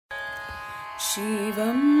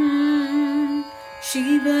शिवं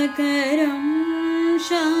शिवकरं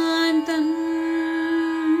शान्तं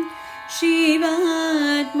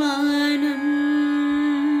शिवात्मानं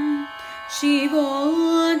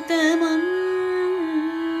शिवोत्तमं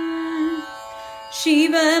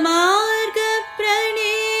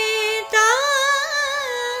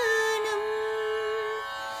शिवमार्गप्रणेतारं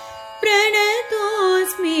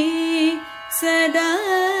प्रणतोऽस्मि सदा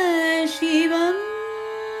शिवम्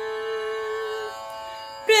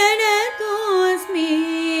प्रणतोऽस्मि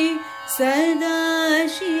सदा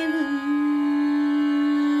शिवम्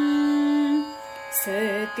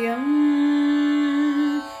सत्यं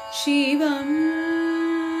शिवं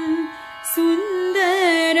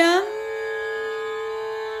सुन्दरं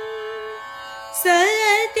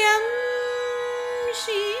सत्यं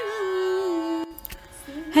शिवम्.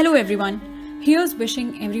 Hello everyone, here's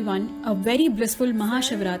wishing everyone a very blissful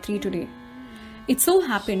Mahashivratri today. It so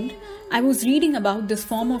happened I was reading about this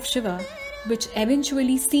form of Shiva which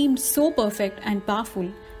eventually seemed so perfect and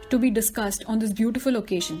powerful to be discussed on this beautiful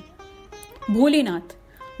occasion. Bholenath,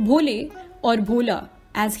 Bhole or Bhola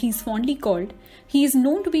as he is fondly called, he is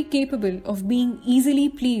known to be capable of being easily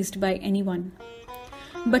pleased by anyone.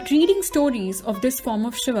 But reading stories of this form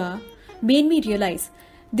of Shiva made me realize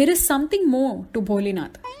there is something more to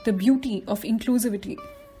Bholenath, the beauty of inclusivity.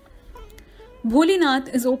 Bholenath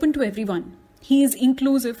is open to everyone. He is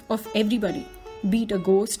inclusive of everybody, be it a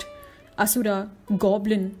ghost, asura,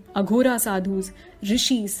 goblin, aghora sadhus,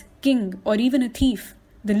 rishis, king, or even a thief.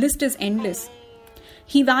 The list is endless.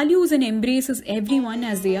 He values and embraces everyone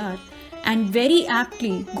as they are and very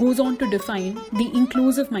aptly goes on to define the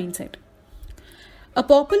inclusive mindset. A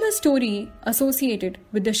popular story associated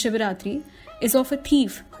with the Shivaratri is of a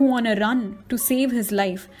thief who on a run to save his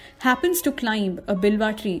life happens to climb a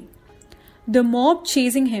bilva tree. The mob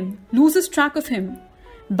chasing him loses track of him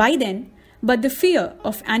by then, but the fear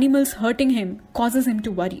of animals hurting him causes him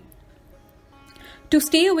to worry. To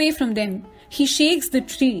stay away from them, he shakes the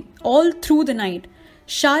tree all through the night,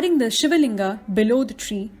 showering the Shivalinga below the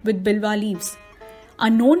tree with bilva leaves.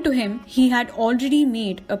 Unknown to him, he had already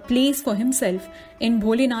made a place for himself in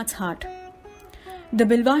Bholenath's heart. The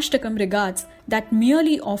Bilvashtakam regards that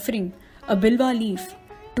merely offering a bilva leaf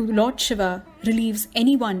to Lord Shiva relieves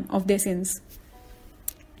any one of their sins.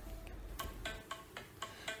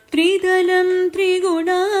 Tridalam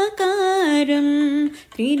Triguණakaram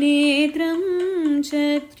Trinetram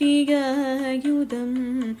Chatriyayudam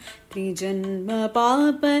Trijanma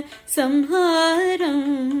Papa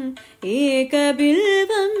Samharam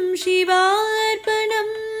Ekabilvam Shivarpanam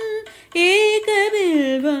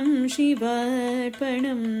Ekabilvam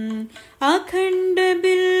Shivarpanam Akhanda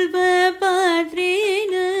Bilva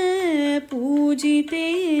Patrena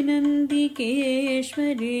Pujite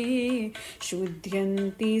Nandikeshware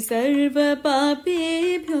Shudhyanti Sarva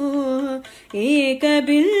Papebhyo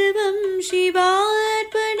Ekabilvam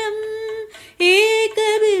Shivarpanam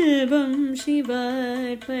Ekabilvam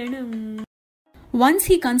Shivarpanam. Once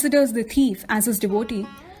he considers the thief as his devotee,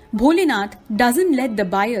 Bholenath doesn't let the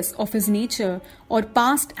bias of his nature or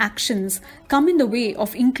past actions come in the way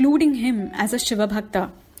of including him as a Shiva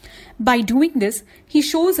Bhakta. By doing this, he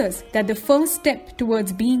shows us that the first step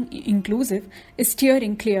towards being inclusive is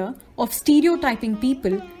steering clear of stereotyping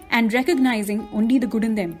people and recognizing only the good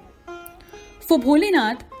in them. For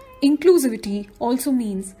Bholenath, inclusivity also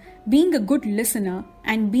means being a good listener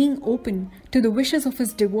and being open to the wishes of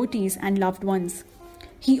his devotees and loved ones.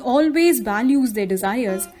 He always values their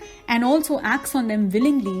desires and also acts on them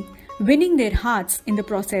willingly, winning their hearts in the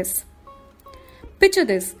process. Picture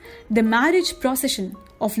this, the marriage procession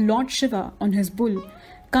of Lord Shiva on his bull,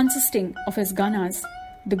 consisting of his ganas,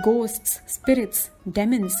 the ghosts, spirits,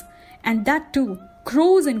 demons, and that too,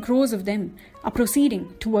 crores and crores of them are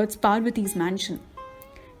proceeding towards Parvati's mansion.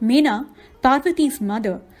 Mena, Parvati's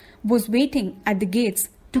mother, was waiting at the gates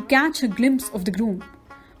to catch a glimpse of the groom.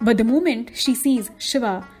 But the moment she sees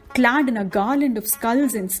Shiva clad in a garland of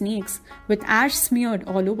skulls and snakes with ash smeared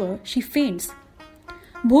all over, she faints.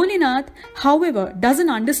 Bholenath, however, doesn't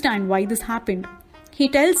understand why this happened. He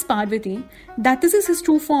tells Parvati that this is his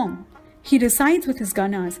true form. He resides with his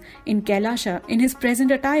ganas in Kailasha in his present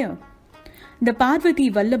attire. The Parvati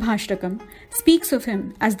Vallabhashtakam speaks of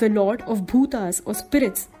him as the Lord of Bhutas or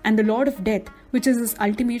spirits and the Lord of death, which is his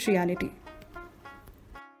ultimate reality.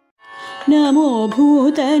 Namo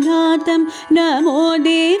Bhutanatham, Namo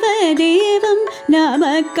Devadevam,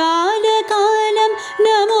 Namah Kalakalam,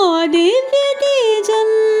 Namo Divyatejam,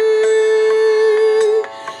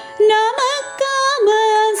 Namah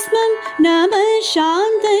Kamasmam, Namah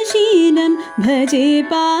Shantashilam, Bhaje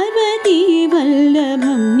Parvati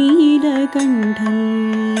Vallabham Neelakantham.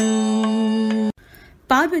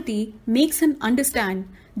 Parvati makes him understand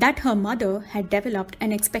that her mother had developed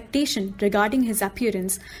an expectation regarding his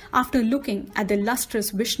appearance after looking at the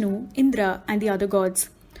lustrous Vishnu, Indra, and the other gods.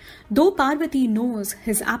 Though Parvati knows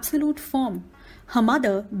his absolute form, her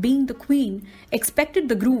mother, being the queen, expected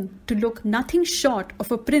the groom to look nothing short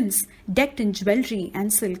of a prince decked in jewelry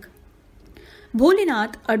and silk.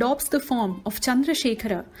 Bholenath adopts the form of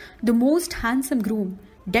Chandrasekhara, the most handsome groom,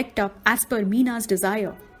 decked up as per Meena's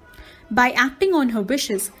desire. By acting on her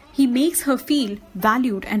wishes, he makes her feel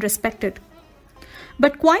valued and respected.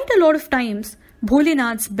 But quite a lot of times,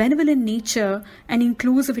 Bholenath's benevolent nature and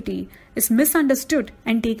inclusivity is misunderstood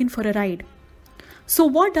and taken for a ride. So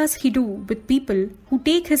what does he do with people who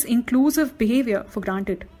take his inclusive behavior for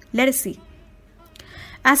granted? Let us see.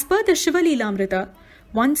 As per the Shiva Leelamrita,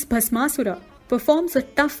 once Bhasmasura performs a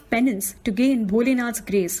tough penance to gain Bholenath's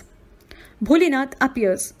grace. Bholenath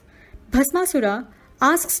appears. Bhasmasura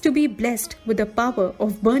asks to be blessed with the power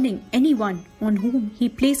of burning anyone on whom he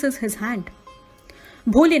places his hand.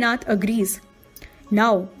 Bholenath agrees.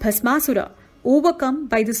 Now Bhasmasura, overcome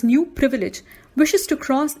by this new privilege, wishes to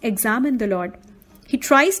cross-examine the Lord. He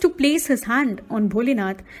tries to place his hand on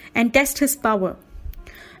Bholenath and test his power.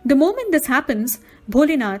 The moment this happens,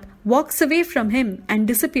 Bholenath walks away from him and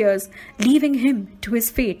disappears, leaving him to his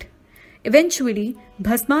fate. Eventually,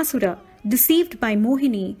 Bhasmasura, deceived by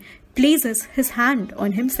Mohini, places his hand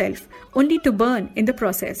on himself, only to burn in the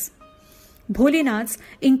process. Bholenath's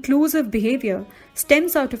inclusive behavior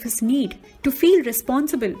stems out of his need to feel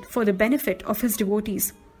responsible for the benefit of his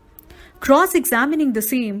devotees. Cross-examining the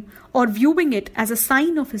same or viewing it as a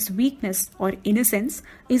sign of his weakness or innocence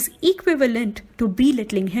is equivalent to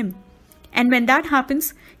belittling him. And when that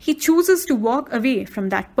happens, he chooses to walk away from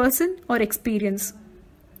that person or experience.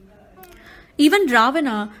 Even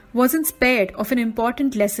Ravana wasn't spared of an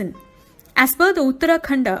important lesson. As per the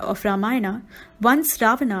Uttarakhanda of Ramayana, once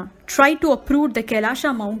Ravana tried to uproot the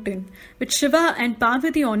Kailasha mountain with Shiva and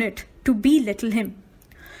Parvati on it to belittle him.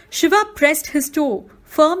 Shiva pressed his toe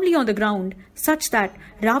firmly on the ground such that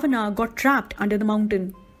Ravana got trapped under the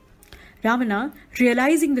mountain. Ravana,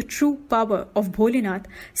 realizing the true power of Bholenath,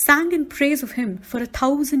 sang in praise of him for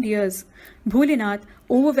 1,000 years. Bholenath,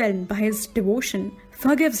 overwhelmed by his devotion,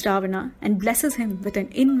 forgives Ravana and blesses him with an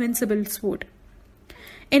invincible sword.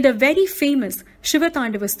 In the very famous Shiva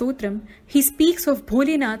Tandava Stotram, he speaks of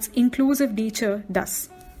Bholenath's inclusive nature thus.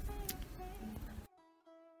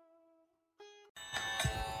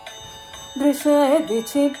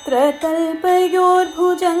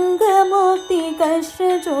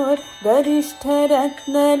 दृशविचित्रतल्पयोर्भुजङ्गमोक्तिकश्रजोर्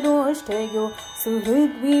गरिष्ठरत्नलोष्टयो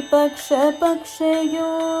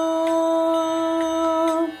सुहृद्विपक्षपक्षयो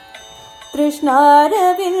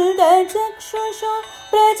तृष्णारविन्दचक्षुषो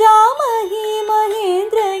प्रजामही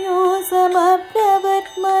महेन्द्रयो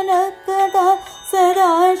समप्रवर्त्मनः कदा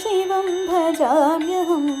सदाशिवं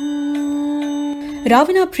भजाम्यहम्.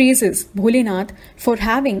 Ravana praises Bholenath for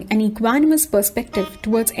having an equanimous perspective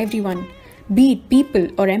towards everyone, be it people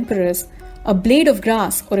or emperors, a blade of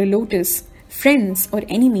grass or a lotus, friends or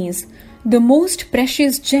enemies, the most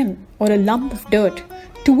precious gem or a lump of dirt,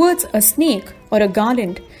 towards a snake or a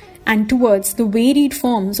garland, and towards the varied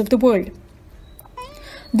forms of the world.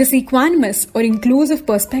 This equanimous or inclusive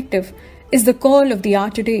perspective is the call of the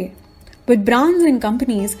hour today, with brands and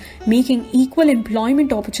companies making equal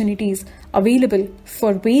employment opportunities available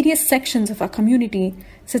for various sections of our community,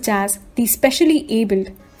 such as the specially abled,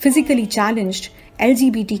 physically challenged,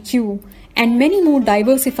 LGBTQ, and many more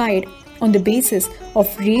diversified on the basis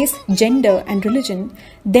of race, gender, and religion.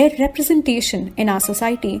 Their representation in our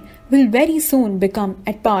society will very soon become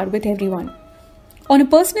at par with everyone. On a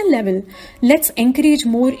personal level, let's encourage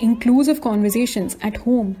more inclusive conversations at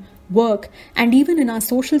home, work, and even in our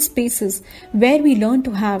social spaces, where we learn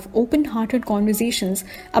to have open-hearted conversations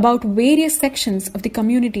about various sections of the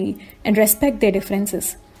community and respect their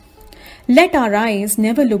differences. Let our eyes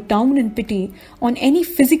never look down in pity on any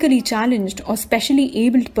physically challenged or specially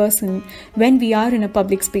abled person when we are in a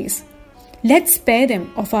public space. Let's spare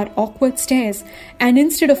them of our awkward stares, and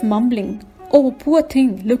instead of mumbling, "Oh, poor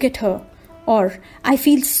thing, look at her," or "I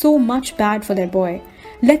feel so much bad for that boy,"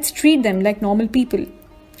 let's treat them like normal people.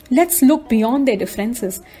 Let's look beyond their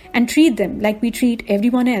differences and treat them like we treat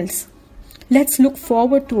everyone else. Let's look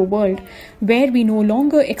forward to a world where we no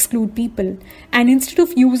longer exclude people, and instead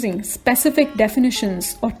of using specific definitions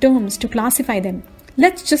or terms to classify them,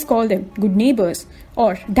 let's just call them good neighbors,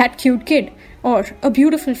 or that cute kid, or a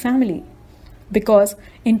beautiful family. Because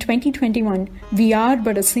in 2021, we are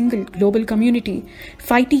but a single global community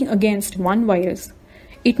fighting against one virus.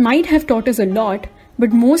 It might have taught us a lot,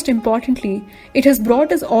 But most importantly, it has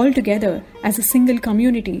brought us all together as a single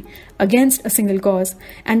community against a single cause,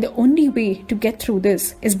 and the only way to get through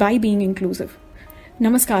this is by being inclusive.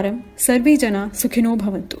 Namaskaram, Sarve Jana Sukhino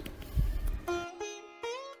Bhavantu.